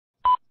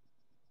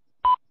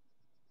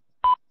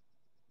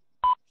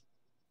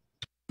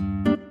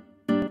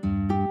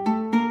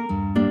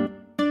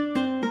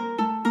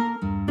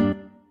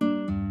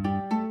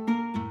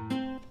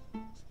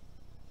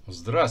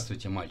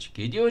Здравствуйте,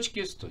 мальчики и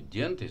девочки,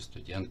 студенты и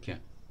студентки.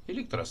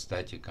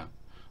 Электростатика.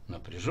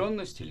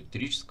 Напряженность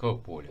электрического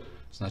поля.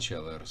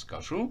 Сначала я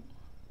расскажу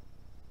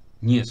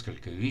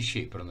несколько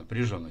вещей про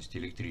напряженность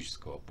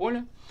электрического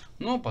поля,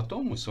 но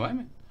потом мы с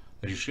вами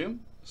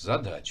решим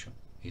задачу.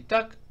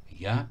 Итак,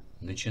 я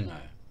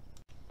начинаю.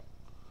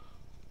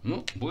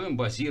 Будем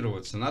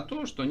базироваться на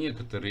том, что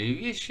некоторые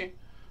вещи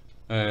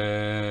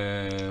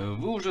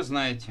вы уже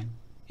знаете.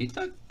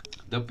 Итак,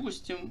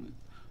 допустим,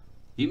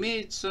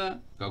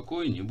 имеется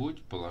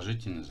какой-нибудь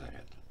положительный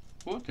заряд.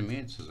 Вот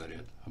имеется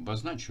заряд.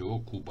 Обозначу его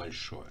Q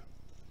большое.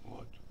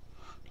 Вот.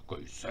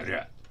 Такой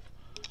заряд.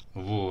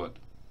 Вот.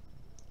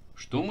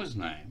 Что мы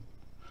знаем?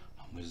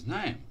 Мы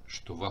знаем,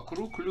 что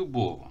вокруг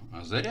любого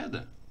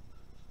заряда,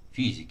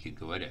 физики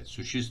говорят,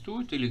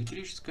 существует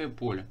электрическое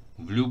поле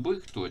в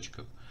любых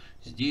точках.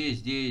 Здесь,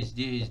 здесь,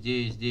 здесь,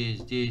 здесь,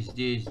 здесь, здесь,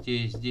 здесь,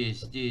 здесь,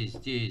 здесь, здесь,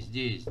 здесь, здесь,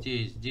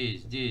 здесь,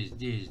 здесь, здесь,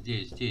 здесь,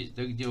 здесь, здесь,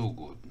 да где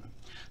угодно.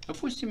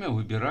 Допустим, я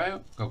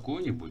выбираю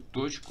какую-нибудь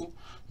точку,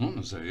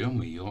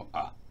 назовем ее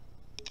А.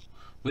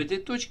 В этой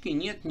точке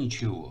нет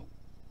ничего.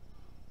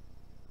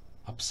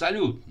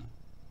 Абсолютно.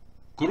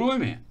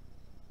 Кроме,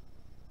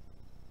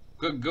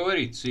 как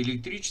говорится,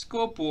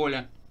 электрического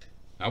поля.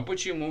 А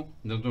почему?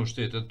 Да потому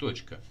что эта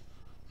точка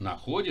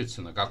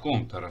находится на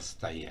каком-то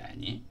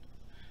расстоянии.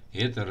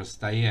 Это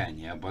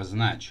расстояние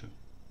обозначу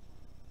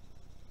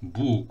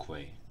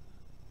буквой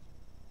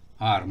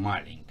R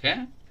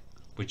маленькая.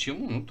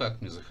 Почему? Так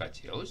мне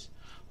захотелось.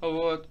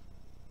 Вот.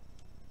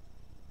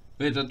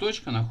 Эта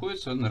точка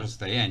находится на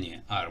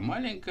расстоянии R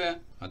маленькая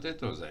от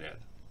этого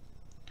заряда.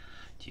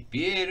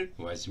 Теперь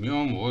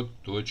возьмем вот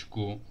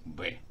точку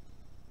B.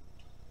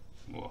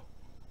 Вот.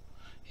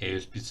 Я ее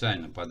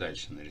специально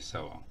подальше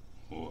нарисовал.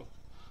 Вот.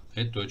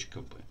 Это точка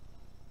B.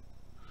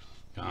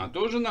 Она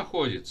тоже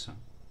находится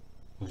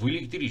в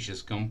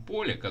электрическом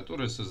поле,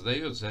 которое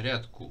создает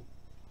заряд Q.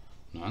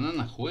 Но она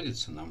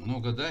находится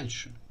намного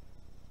дальше.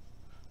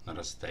 На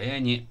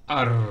расстоянии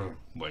R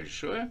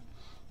большое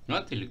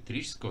от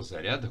электрического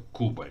заряда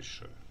Q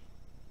большое.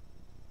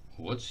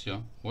 Вот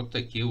все. Вот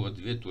такие вот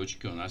две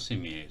точки у нас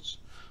имеются.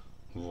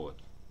 Вот.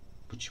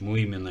 Почему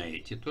именно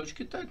эти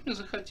точки? Так мне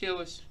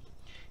захотелось.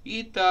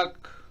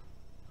 Итак,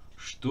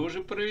 что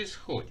же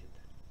происходит?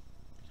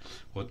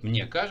 Вот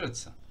мне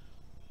кажется,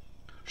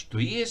 что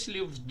если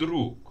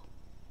вдруг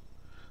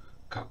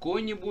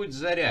какой-нибудь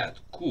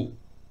заряд Q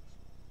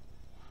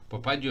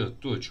попадет в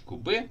точку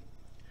B,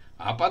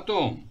 а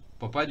потом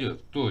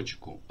попадет в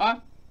точку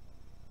А,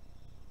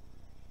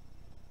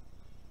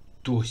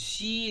 то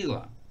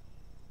сила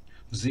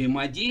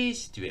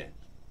взаимодействия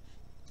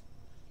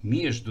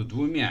между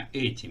двумя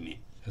этими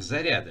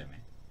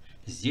зарядами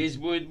здесь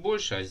будет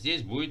больше, а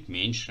здесь будет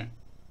меньше.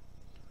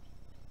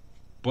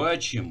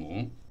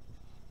 Почему?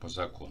 По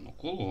закону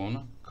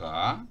Кулона.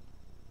 К,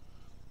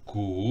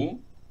 Q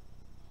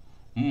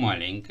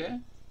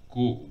маленькое,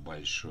 Q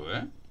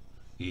большое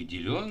и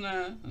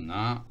деленное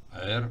на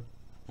R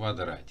в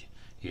квадрате.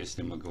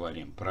 Если мы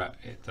говорим про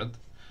этот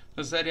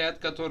заряд,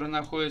 который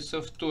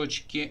находится в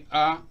точке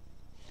А,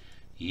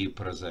 и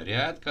про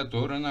заряд,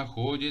 который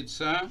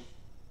находится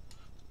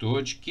в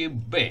точке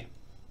Б.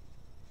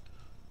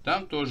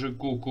 Там тоже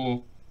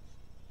Q,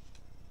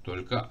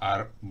 только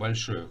R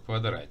большое в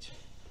квадрате.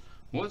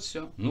 Вот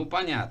все.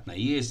 Понятно,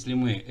 если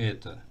мы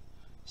эту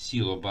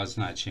силу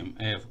обозначим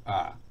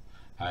FA,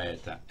 а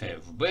это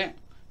FB,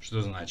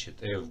 что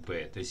значит FB?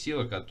 Это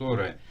сила,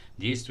 которая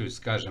действует,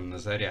 скажем, на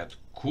заряд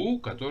Q,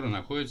 который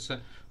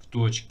находится в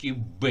точке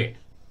B.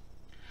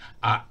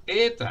 А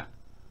это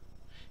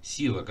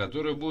сила,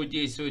 которая будет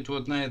действовать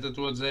вот на этот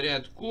вот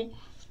заряд Q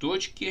в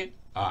точке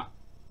А.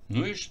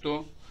 Ну и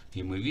что?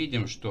 И мы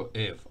видим, что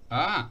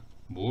FA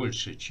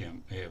больше,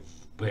 чем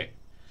FB.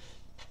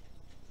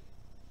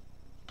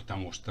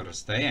 Потому что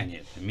расстояние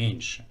это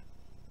меньше.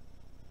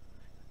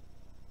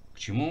 К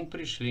чему мы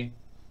пришли?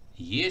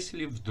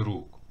 Если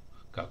вдруг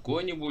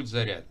какой-нибудь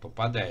заряд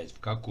попадает в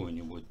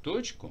какую-нибудь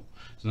точку,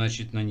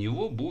 значит на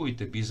него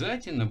будет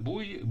обязательно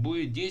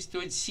будет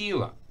действовать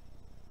сила.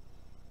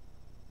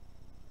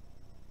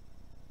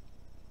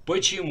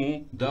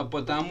 Почему? Да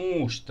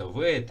потому что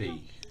в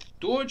этих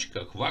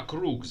точках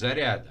вокруг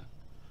заряда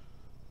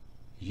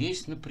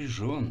есть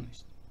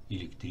напряженность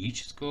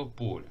электрического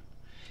поля.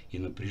 И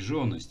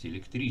напряженность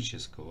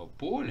электрического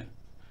поля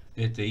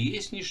это и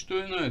есть не что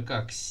иное,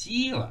 как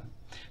сила,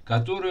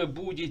 которая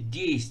будет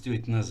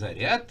действовать на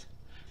заряд,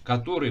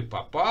 который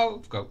попал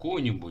в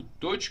какую-нибудь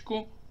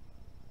точку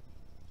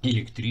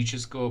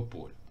электрического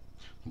поля.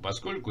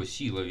 Поскольку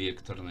сила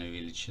векторная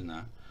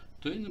величина,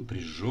 то и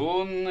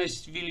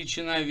напряженность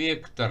величина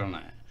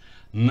векторная.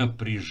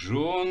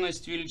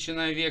 Напряженность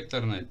величина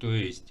векторная, то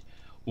есть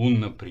у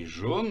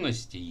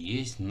напряженности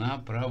есть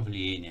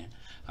направление.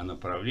 А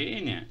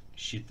направление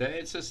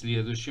считается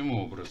следующим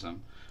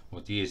образом.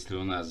 Вот если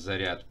у нас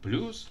заряд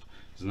плюс,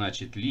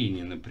 значит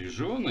линия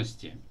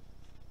напряженности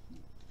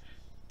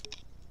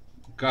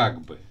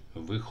как бы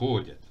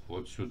выходят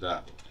вот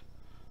сюда вот,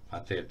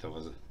 от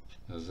этого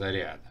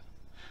заряда.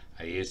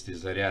 А если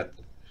заряд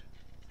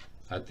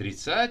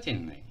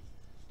отрицательный,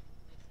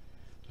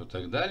 то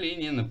тогда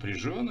линия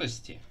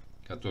напряженности,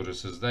 которая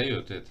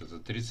создает этот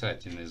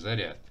отрицательный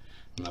заряд,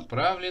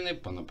 направлены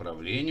по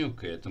направлению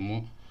к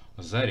этому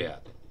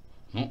заряду.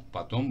 Ну,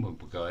 потом мы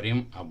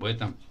поговорим об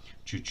этом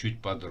чуть-чуть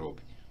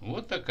подробнее.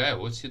 Вот такая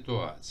вот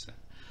ситуация.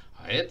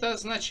 А это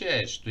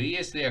означает, что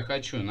если я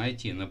хочу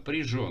найти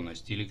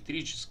напряженность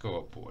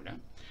электрического поля,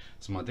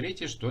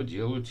 смотрите, что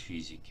делают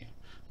физики.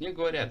 Мне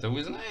говорят, а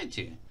вы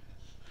знаете,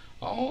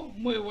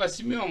 мы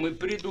возьмем и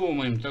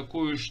придумаем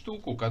такую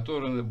штуку,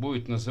 которая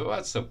будет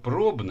называться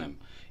пробным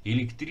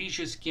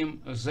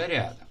электрическим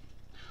зарядом.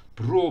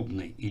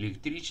 Пробный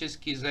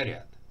электрический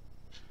заряд.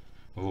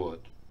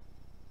 Вот.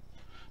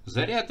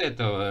 Заряд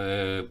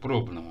этого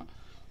пробного,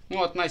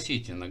 ну,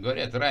 относительно,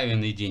 говорят,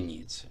 равен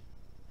единице.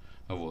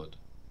 Вот.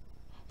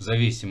 В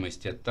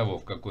зависимости от того,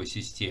 в какой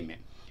системе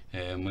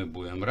мы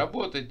будем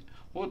работать,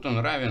 вот он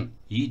равен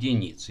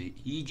единице.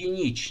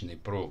 Единичный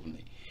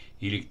пробный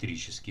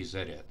электрический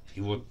заряд. И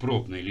вот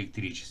пробный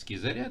электрический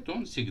заряд,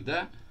 он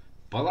всегда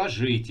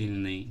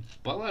положительный.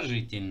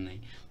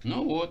 Положительный.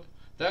 Ну вот,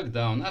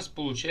 тогда у нас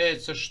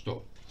получается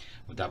что?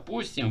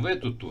 Допустим, в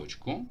эту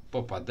точку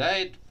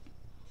попадает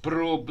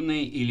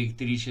пробный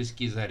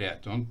электрический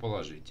заряд, он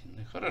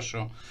положительный.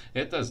 Хорошо.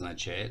 Это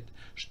означает,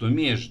 что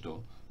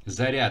между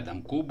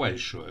зарядом Q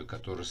большое,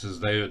 который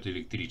создает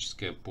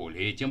электрическое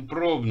поле, и этим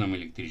пробным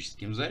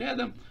электрическим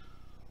зарядом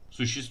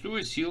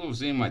существует сила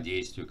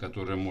взаимодействия,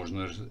 которую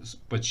можно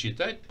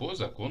подсчитать по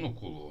закону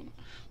Кулона.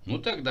 Ну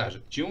тогда же,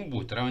 к чему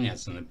будет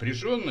равняться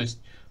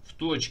напряженность в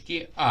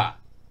точке А?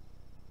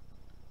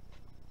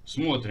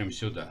 Смотрим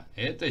сюда.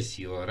 Эта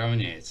сила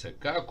равняется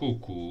К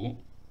Q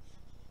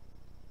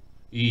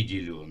и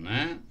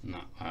деленное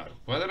на r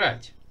в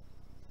квадрате.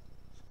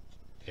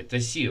 Это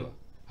сила.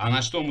 А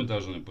на что мы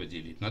должны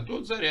поделить? На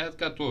тот заряд,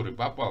 который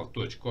попал в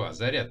точку А.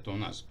 Заряд-то у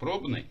нас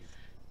пробный.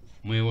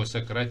 Мы его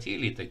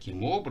сократили, и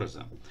таким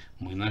образом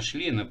мы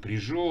нашли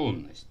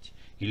напряженность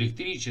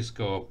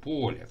электрического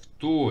поля в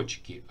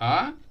точке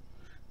А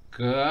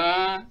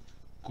К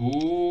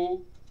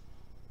Q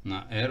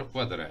на r в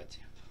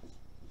квадрате.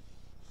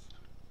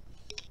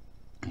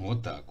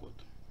 Вот так вот.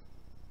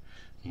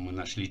 Мы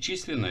нашли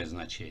численное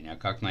значение. А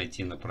как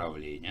найти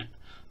направление?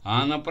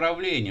 А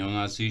направление у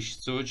нас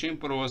ищется очень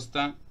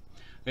просто.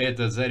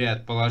 Этот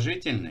заряд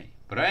положительный,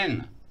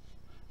 правильно?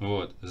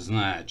 Вот,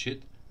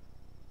 значит,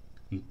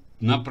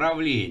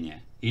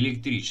 направление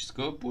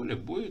электрического поля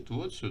будет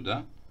вот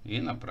сюда и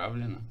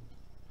направлено.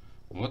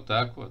 Вот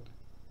так вот.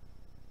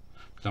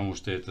 Потому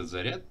что этот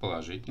заряд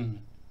положительный.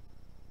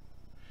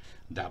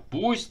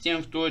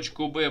 Допустим, в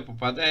точку Б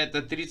попадает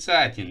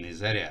отрицательный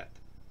заряд.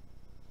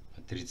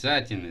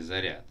 Отрицательный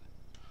заряд.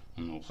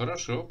 Ну,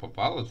 хорошо,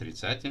 попал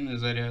отрицательный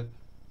заряд.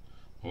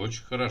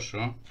 Очень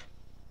хорошо.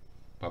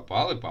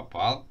 Попал и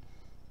попал.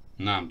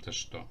 Нам-то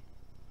что?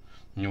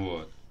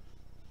 Вот.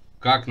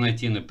 Как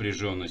найти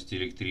напряженность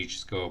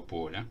электрического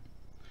поля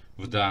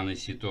в данной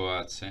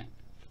ситуации?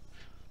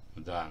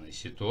 В данной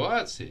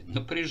ситуации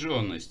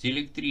напряженность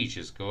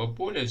электрического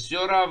поля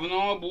все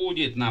равно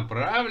будет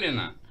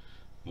направлена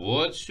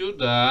вот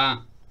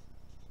сюда.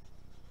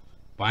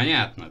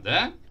 Понятно,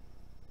 да?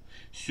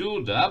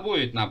 Сюда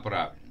будет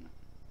направлено.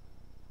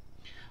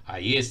 А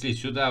если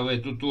сюда, в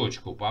эту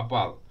точку,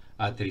 попал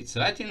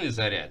отрицательный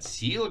заряд,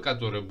 сила,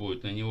 которая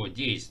будет на него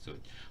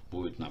действовать,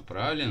 будет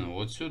направлена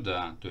вот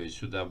сюда. То есть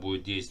сюда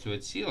будет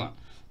действовать сила,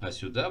 а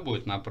сюда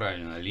будет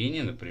направлена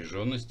линия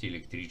напряженности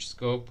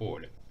электрического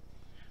поля.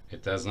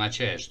 Это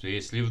означает, что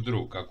если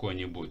вдруг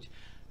какой-нибудь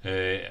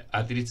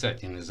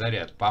отрицательный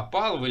заряд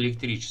попал в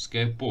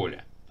электрическое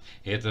поле,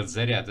 этот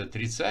заряд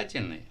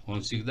отрицательный,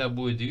 он всегда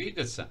будет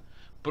двигаться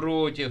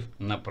против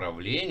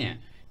направления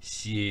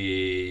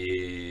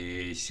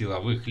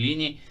силовых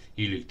линий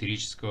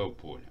электрического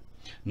поля.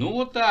 Ну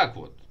вот так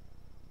вот.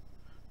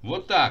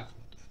 Вот так вот.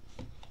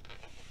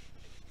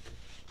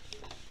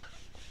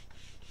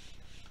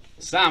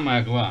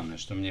 Самое главное,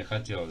 что мне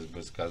хотелось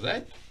бы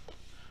сказать,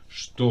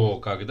 что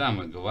когда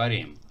мы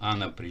говорим о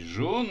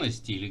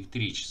напряженности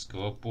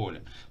электрического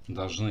поля, мы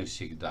должны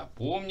всегда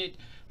помнить,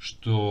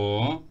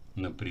 что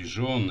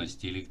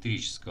напряженность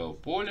электрического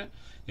поля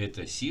 —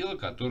 это сила,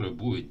 которая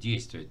будет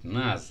действовать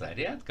на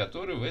заряд,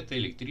 который в это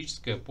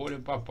электрическое поле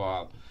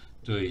попал.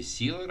 То есть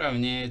сила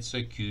равняется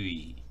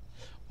QE.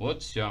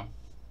 Вот все.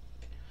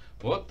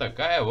 Вот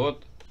такая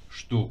вот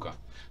штука.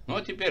 Ну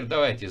а теперь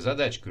давайте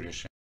задачку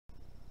решим.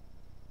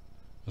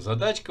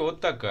 Задачка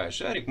вот такая.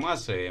 Шарик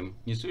масса М,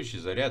 несущий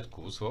заряд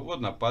Q,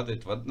 свободно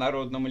падает в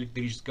однородном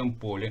электрическом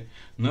поле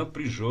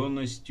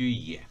напряженностью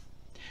Е.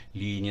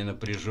 Линии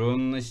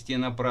напряженности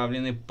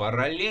направлены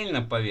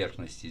параллельно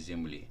поверхности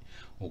Земли.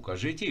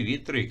 Укажите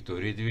вид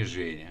траектории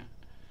движения.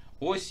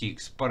 Ось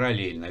Х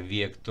параллельна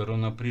вектору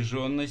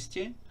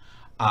напряженности,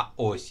 а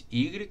ось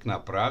Y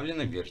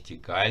направлена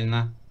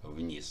вертикально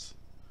вниз.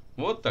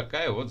 Вот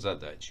такая вот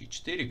задача.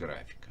 4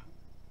 графика.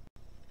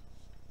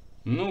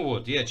 Ну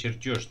вот, я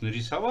чертеж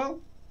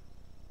нарисовал.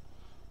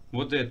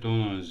 Вот это у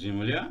нас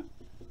Земля.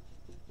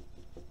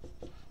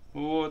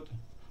 Вот.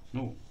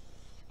 Ну,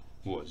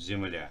 вот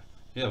Земля.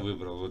 Я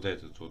выбрал вот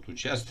этот вот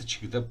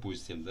участочек,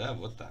 допустим, да,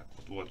 вот так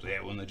вот. Вот я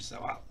его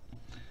нарисовал.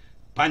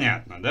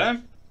 Понятно,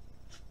 да?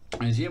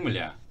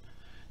 Земля.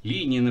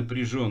 Линии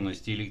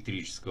напряженности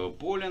электрического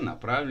поля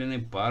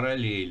направлены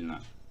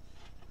параллельно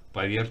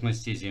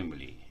поверхности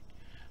Земли.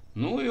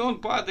 Ну и он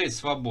падает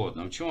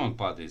свободно. Почему он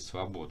падает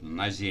свободно?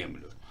 На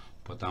Землю.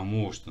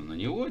 Потому что на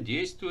него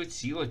действует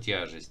сила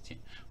тяжести.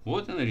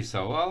 Вот я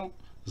нарисовал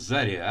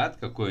заряд,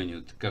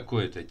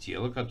 какое-то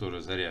тело,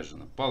 которое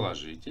заряжено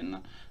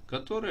положительно,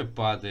 которое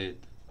падает.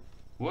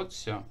 Вот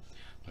все.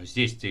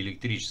 Здесь-то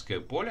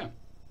электрическое поле.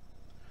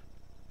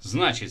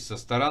 Значит, со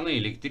стороны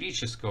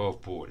электрического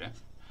поля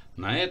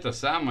на это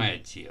самое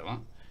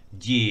тело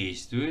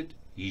действует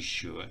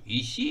еще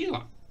и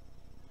сила.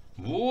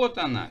 Вот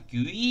она,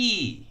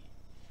 QE.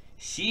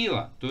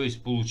 Сила. То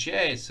есть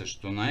получается,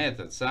 что на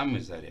этот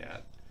самый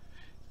заряд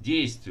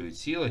действует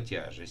сила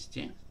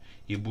тяжести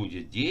и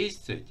будет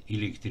действовать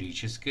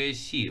электрическая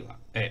сила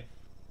F.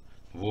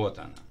 Вот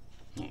она.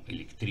 Ну,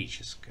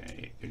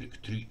 электрическая.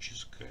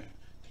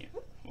 Нет,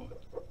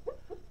 вот.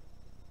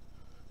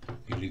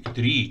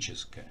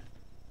 Электрическая.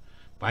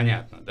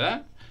 Понятно,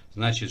 да?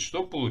 Значит,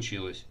 что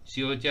получилось?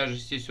 Сила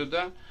тяжести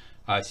сюда,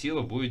 а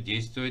сила будет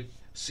действовать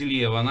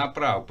слева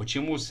направо.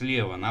 Почему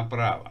слева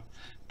направо?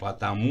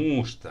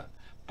 Потому что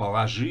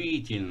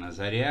положительно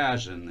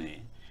заряженные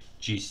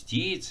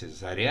частицы,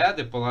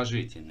 заряды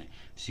положительные,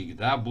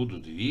 всегда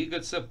будут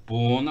двигаться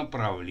по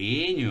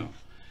направлению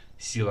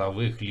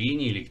силовых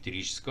линий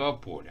электрического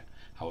поля.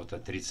 А вот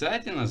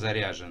отрицательно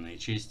заряженные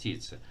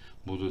частицы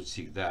будут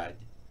всегда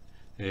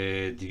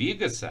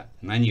двигаться,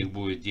 на них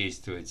будет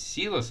действовать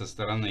сила со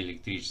стороны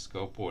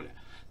электрического поля,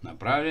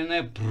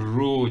 направленная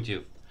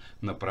против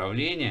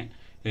направления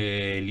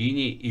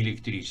линий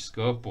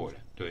электрического поля.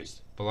 То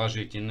есть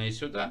положительные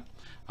сюда,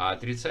 а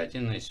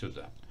отрицательные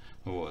сюда.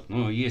 Вот.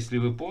 Но если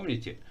вы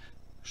помните,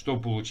 что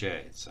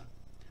получается?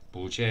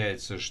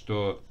 Получается,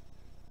 что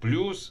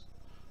плюс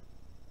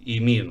и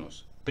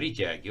минус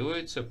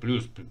притягиваются,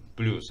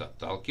 плюс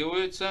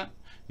отталкиваются,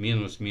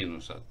 минус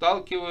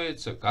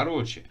отталкивается.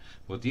 Короче,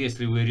 вот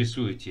если вы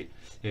рисуете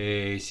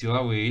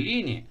силовые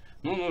линии,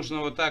 ну,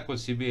 нужно вот так вот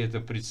себе это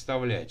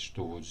представлять,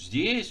 что вот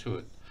здесь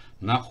вот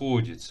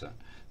находится,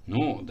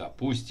 ну,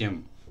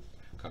 допустим,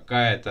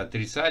 какая-то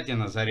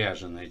отрицательно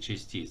заряженная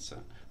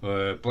частица,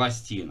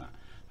 пластина,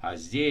 а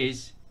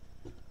здесь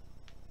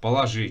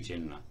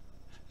положительно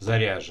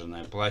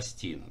заряженная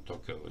пластина.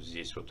 Только вот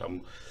здесь вот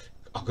там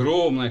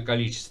огромное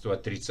количество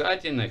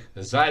отрицательных,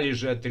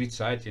 залежи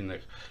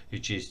отрицательных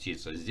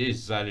частиц. А здесь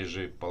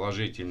залежи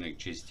положительных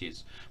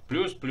частиц.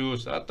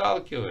 Плюс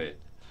отталкивает,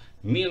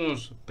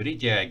 минус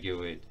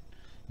притягивает.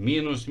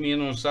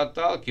 Минус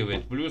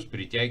отталкивает, плюс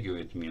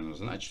притягивает минус.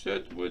 Значит, все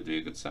это будет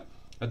двигаться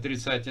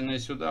отрицательное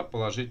сюда,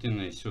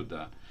 положительное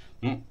сюда.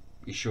 Ну,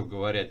 еще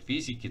говорят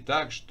физики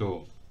так,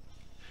 что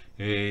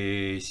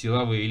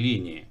силовые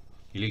линии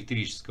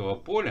электрического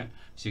поля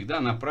всегда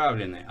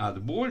направлены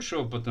от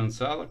большего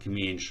потенциала к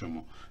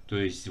меньшему. То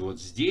есть вот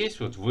здесь,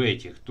 вот в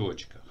этих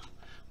точках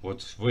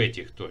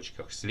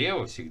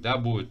слева всегда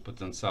будет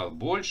потенциал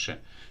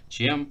больше,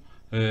 чем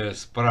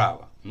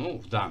справа. Ну,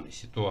 в данной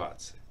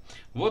ситуации.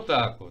 Вот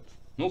так вот.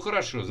 Ну,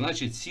 хорошо,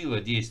 значит, сила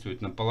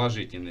действует на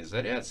положительный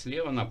заряд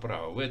слева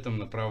направо, в этом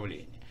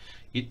направлении.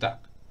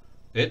 Итак,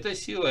 эта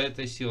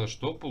сила,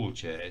 что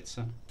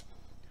получается?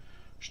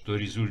 Что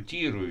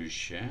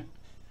результирующая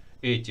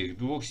этих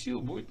двух сил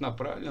будет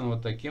направлена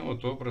вот таким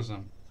вот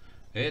образом.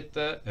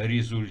 Это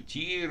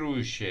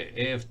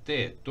результирующая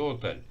FT,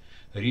 total,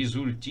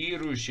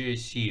 результирующая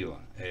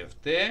сила.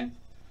 FT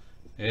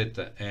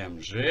это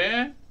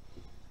mg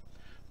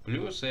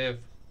плюс F.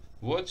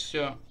 Вот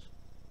все.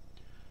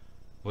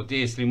 Вот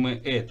если мы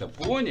это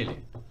поняли,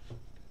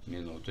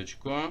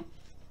 минуточку.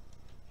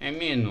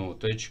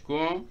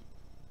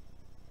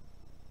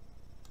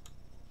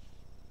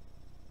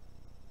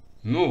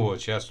 Ну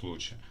вот, сейчас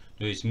лучше.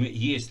 То есть,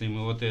 если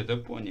мы вот это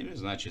поняли,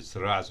 значит,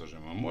 сразу же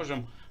мы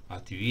можем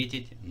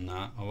ответить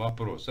на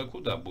вопрос, а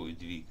куда будет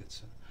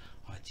двигаться?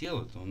 А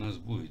тело-то у нас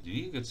будет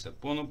двигаться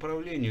по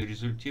направлению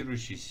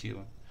результирующей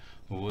силы.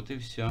 Вот и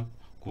все.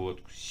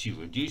 Вот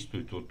сила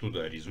действует вот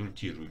туда,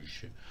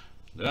 результирующая.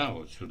 Да,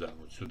 вот сюда,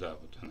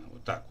 вот она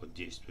вот так вот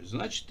действует.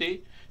 Значит,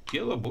 и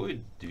тело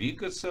будет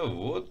двигаться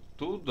вот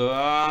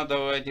туда.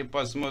 Давайте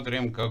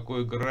посмотрим,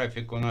 какой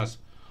график у нас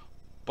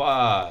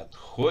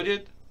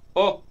подходит.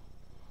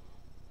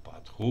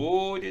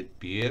 Подходит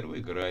первый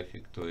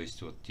график. То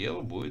есть вот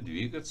тело будет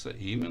двигаться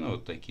именно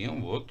вот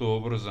таким вот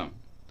образом.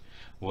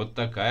 Вот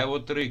такая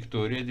вот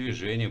траектория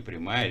движения,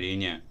 прямая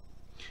линия.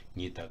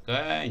 Не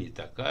такая, не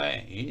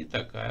такая и не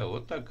такая.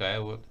 Вот такая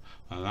вот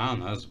она у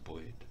нас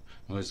будет.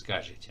 Вы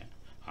скажете,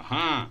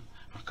 ага,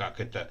 а как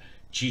это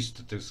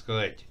чисто, так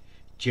сказать,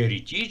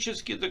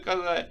 теоретически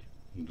доказать?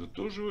 Да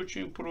тоже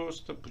очень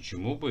просто.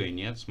 Почему бы и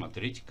нет?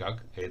 Смотрите,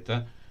 как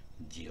это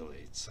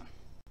делается.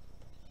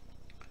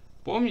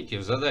 Помните,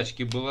 в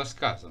задачке было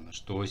сказано,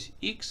 что ось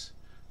X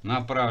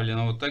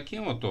направлена вот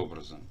таким вот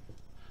образом,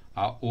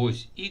 а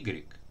ось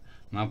Y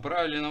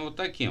направлена вот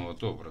таким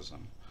вот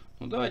образом.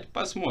 Ну, давайте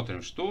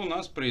посмотрим, что у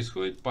нас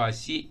происходит по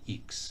оси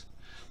X.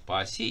 По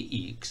оси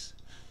X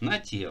на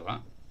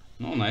тело,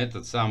 ну, на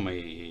этот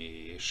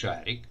самый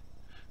шарик,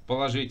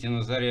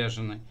 положительно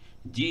заряженный,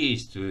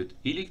 действует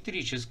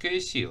электрическая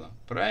сила.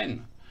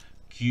 Правильно?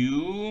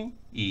 Q,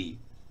 E.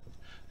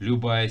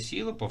 Любая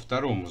сила по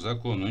второму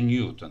закону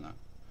Ньютона.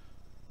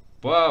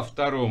 По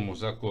второму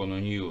закону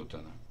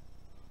Ньютона.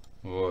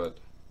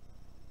 Вот.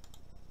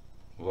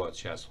 Вот,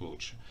 сейчас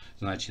лучше.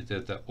 Значит,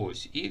 это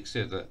ось X,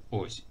 это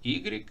ось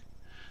Y.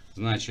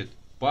 Значит,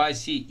 по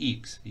оси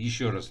X,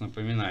 еще раз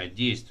напоминаю,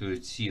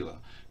 действует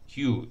сила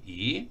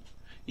QE.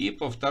 И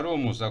по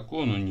второму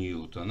закону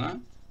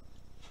Ньютона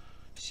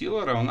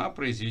сила равна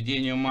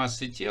произведению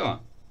массы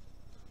тела.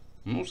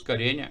 Ну,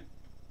 ускорение.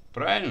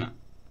 Правильно?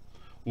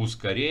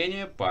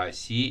 Ускорение по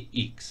оси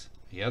X.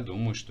 Я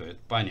думаю, что это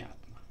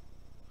понятно.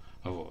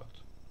 Вот.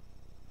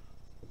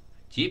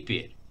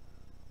 Теперь,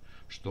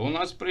 что у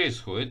нас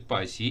происходит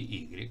по оси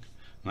Y?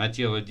 На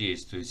тело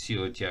действует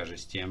сила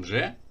тяжести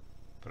МЖ.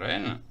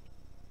 Правильно?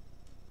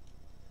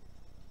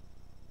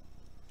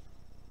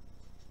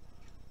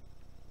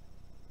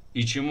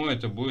 И чему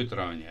это будет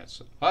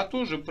равняться? А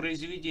тоже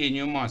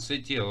произведению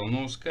массы тела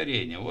на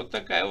ускорение. Вот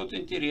такая вот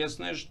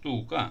интересная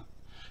штука.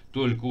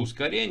 Только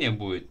ускорение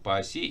будет по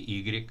оси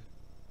Y.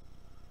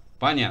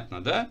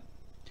 Понятно, да?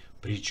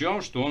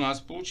 Причем, что у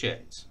нас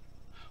получается?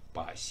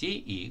 По оси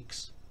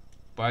X.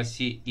 По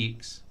оси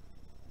X.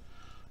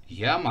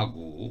 Я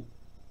могу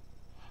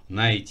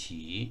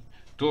найти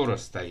то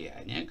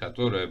расстояние,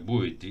 которое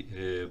будет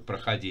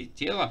проходить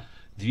тело,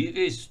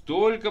 двигаясь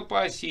только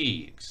по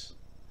оси X.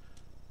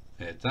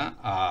 Это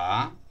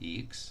АХ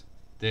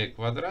t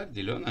квадрат,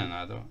 деленное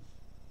на 2.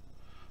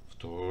 В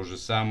то же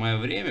самое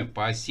время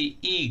по оси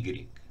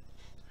Y.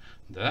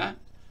 Да?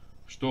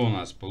 Что у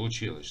нас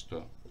получилось?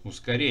 Что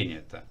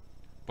ускорение-то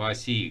по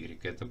оси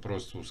Y это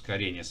просто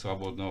ускорение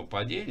свободного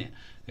падения.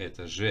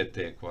 Это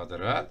gt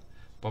квадрат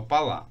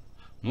пополам.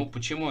 Ну,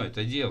 почему я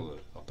это делаю?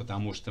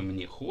 Потому что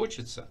мне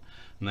хочется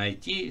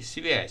найти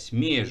связь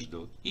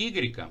между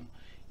Y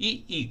и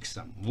X.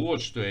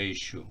 Вот что я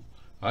ищу.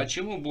 А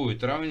чему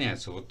будет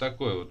равняться вот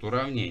такое вот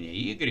уравнение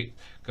y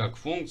как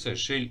функция,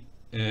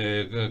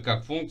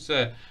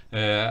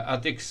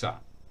 от x?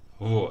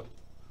 Вот.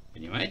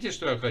 Понимаете,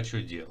 что я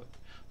хочу делать?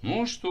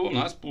 Ну, что у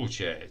нас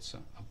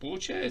получается? А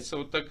получается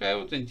вот такая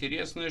вот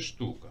интересная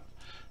штука,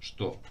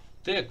 что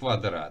t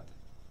квадрат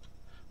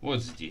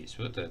вот здесь,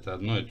 вот это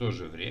одно и то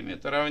же время,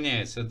 это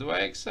равняется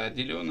 2х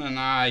деленное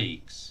на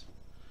ax.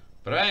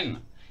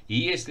 Правильно? И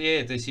если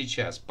я это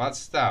сейчас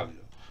подставлю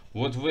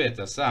вот в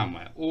это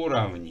самое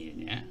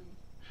уравнение,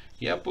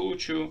 я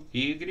получу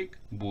y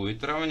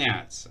будет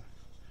равняться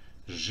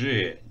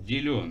g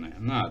деленное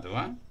на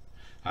 2,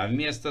 а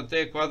вместо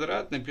t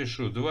квадрат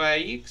напишу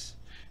 2х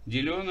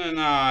деленное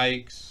на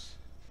ax.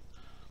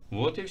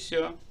 Вот и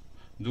все.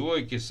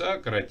 Двойки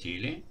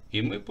сократили,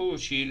 и мы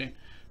получили,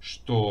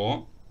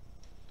 что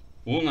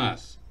у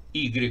нас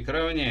y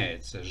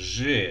равняется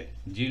g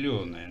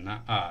деленное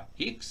на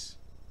ax,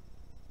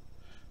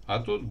 а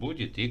тут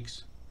будет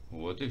x.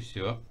 Вот и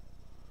все.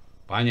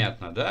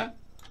 Понятно, да?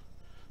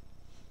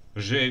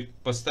 G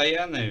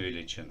постоянная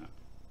величина.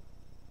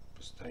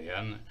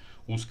 Постоянная.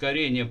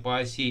 Ускорение по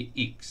оси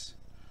x.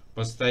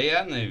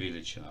 Постоянная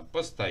величина.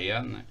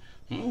 Постоянная.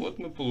 Ну вот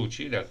мы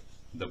получили,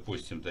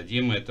 допустим,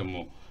 дадим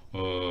этому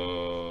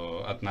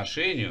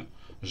отношению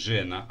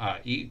g на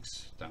ax,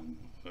 там,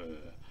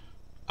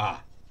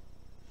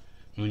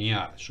 ну не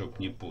а, чтобы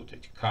не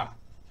путать, k.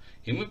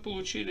 И мы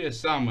получили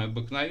самое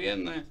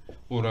обыкновенное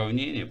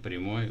уравнение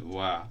прямой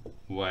y.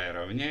 Y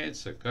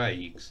равняется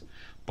kx.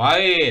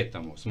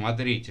 Поэтому,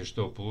 смотрите,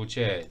 что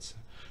получается.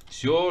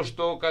 Все,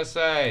 что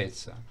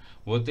касается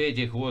вот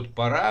этих вот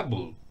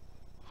парабол,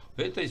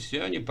 это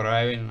все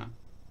неправильно.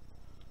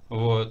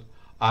 Вот.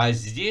 А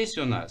здесь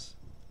у нас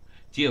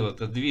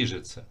тело-то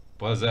движется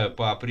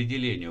по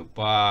определению,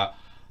 по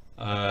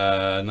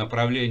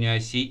направлению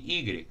оси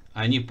y,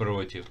 а не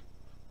против.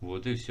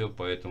 Вот и все.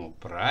 Поэтому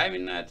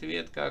правильный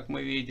ответ, как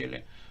мы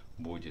видели,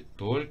 будет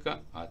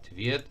только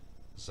ответ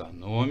за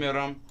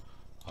номером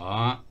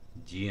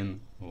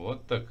 1.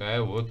 Вот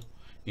такая вот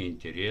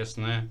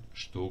интересная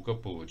штука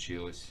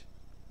получилась.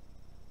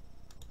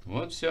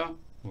 Вот все.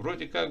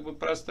 Вроде как бы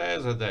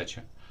простая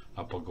задача,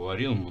 а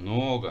поговорил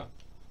много.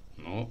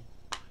 Ну,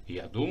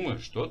 я думаю,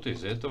 что-то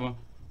из этого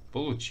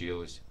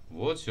получилось.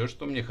 Вот все,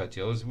 что мне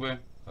хотелось бы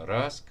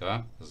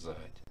рассказать.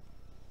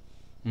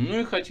 Ну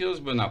и хотелось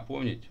бы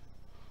напомнить,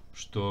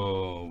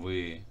 что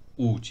вы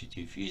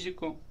учите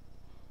физику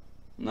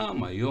на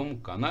моем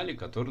канале,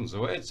 который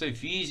называется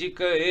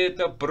 «Физика –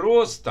 это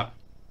просто».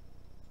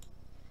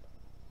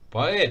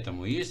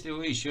 Поэтому, если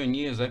вы еще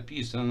не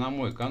записаны на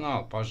мой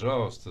канал,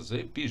 пожалуйста,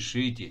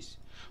 запишитесь.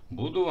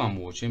 Буду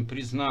вам очень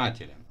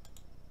признателен.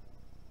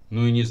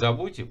 Ну и не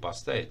забудьте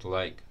поставить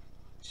лайк.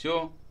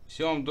 Все,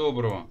 всем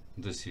доброго,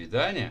 до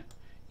свидания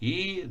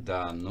и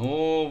до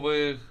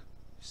новых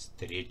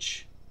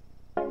встреч.